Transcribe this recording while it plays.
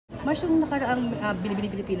Mars, yung nakaraang Binibini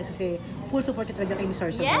Pilipinas kasi full support talaga kay Miss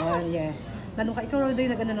Sarsa. Yes! Yeah. Nanong ka, ikaw raw daw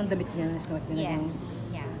yung nag-ano ng damit niya. Yes,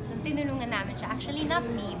 yeah. Tinulungan namin siya. Actually, not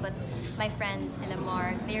me, but my friends, sila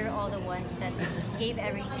Mark, they're all the ones that gave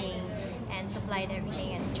everything and supplied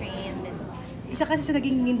everything and trained. And isa kasi sa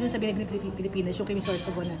naging min dun sa Binibini Pilipinas, yung kay Miss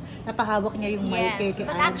Sarsa na napahawak niya yung mic kay yes,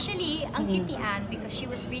 but actually, ang cute ni Anne because she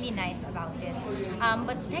was really nice about it.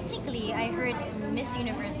 But technically, I heard Miss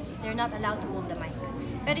Universe, they're not allowed to hold the mic.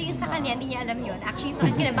 Pero yung sa kanya, hindi niya alam yun. Actually, sa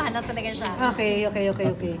kanya, kinabahan lang talaga siya. Okay.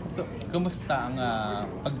 So, kumusta ang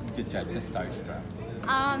pag-judge sa Starstruck?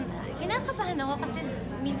 Kinakabahan ako kasi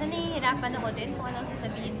minsan nahihirapan ako din kung anong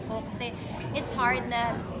sasabihin ko kasi it's hard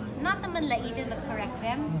na not naman laitin but correct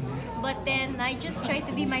them. But then, I just try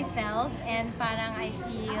to be myself and parang I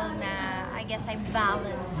feel na, I guess I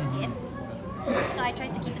balance it. So I try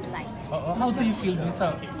to keep it light. How do you feel din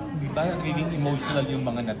sa, di ba, naging emotional yung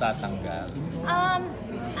mga natatanggal?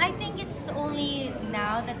 I think it's only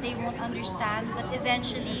now that they won't understand, but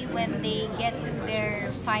eventually when they get to their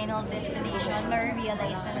final destination,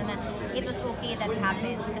 ma-realize na it was okay that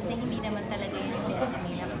happened kasi hindi naman talaga yun yung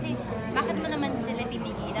destiny na. Kasi bakit mo naman sila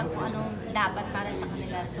pipigilan kung anong dapat para sa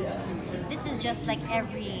kanila? So this is just like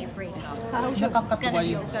every breakup. Nakakatuwa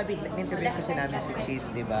yung sabi, na-interview kasi namin si Chase,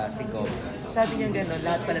 di ba, si Go. Sabi niya gano'n,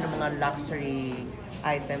 lahat pala ng mga luxury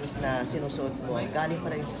items na sinusuot mo, galing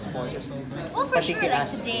pala yung sa sponsors. Well, for sure, like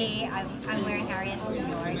today, I'm wearing Harriet's New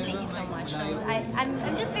York. Thank you so much. So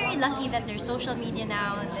I'm just very lucky that there's social media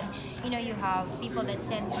now, and then, you know, you have people that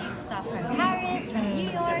send you stuff from Paris, from New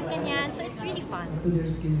York, and yeah, so it's really fun. To their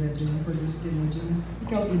skin legend, for their skin legend,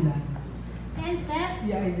 ikaw ilan? 10 steps?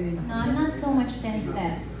 Yeah, I think. No, not so much 10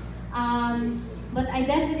 steps. But I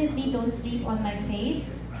definitely don't sleep on my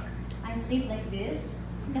face. I sleep like this.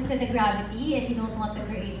 Kasi the gravity and you don't want to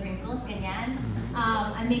create wrinkles, ganyan.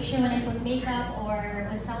 I make sure when I put makeup or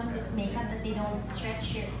when someone puts makeup that they don't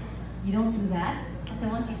stretch your, you don't do that. So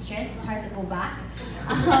once you stretch, it's hard to go back.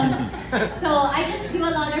 So I just do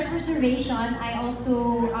a lot of preservation. I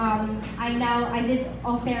also, I did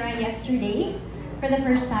Ulthera yesterday for the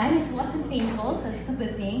first time. It wasn't painful, so it's a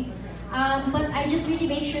good thing. But I just really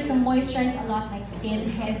make sure to moisturize a lot my skin,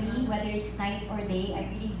 heavy, whether it's night or day. I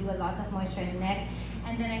really do a lot of moisturize neck.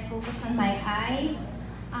 And then I focus on my eyes.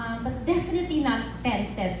 But definitely not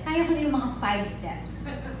 10 steps. Kaya ko rin yung mga 5 steps.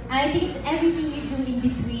 And I think it's everything you do in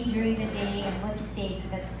between during the day and what you take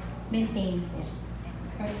that maintains it.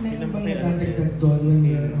 Kahit meron bang nadadagdag doon when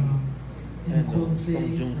you're in a cold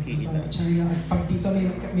place, China, at pag dito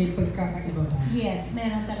may pagkakaiba ba? Yes,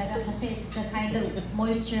 meron talaga kasi it's the kind of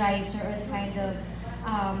moisturizer or the kind of,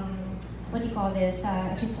 what do you call this,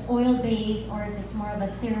 if it's oil-based or if it's more of a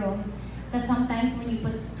serum. Because sometimes when you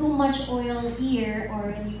put too much oil here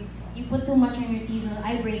or when you put too much on your T-zone,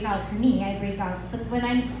 I break out. For me, I break out. But when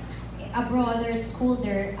I'm abroad or it's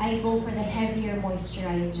colder, I go for the heavier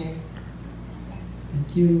moisturizer.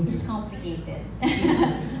 Thank you. It's complicated.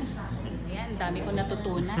 Ayan, dami ko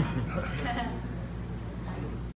natutunan.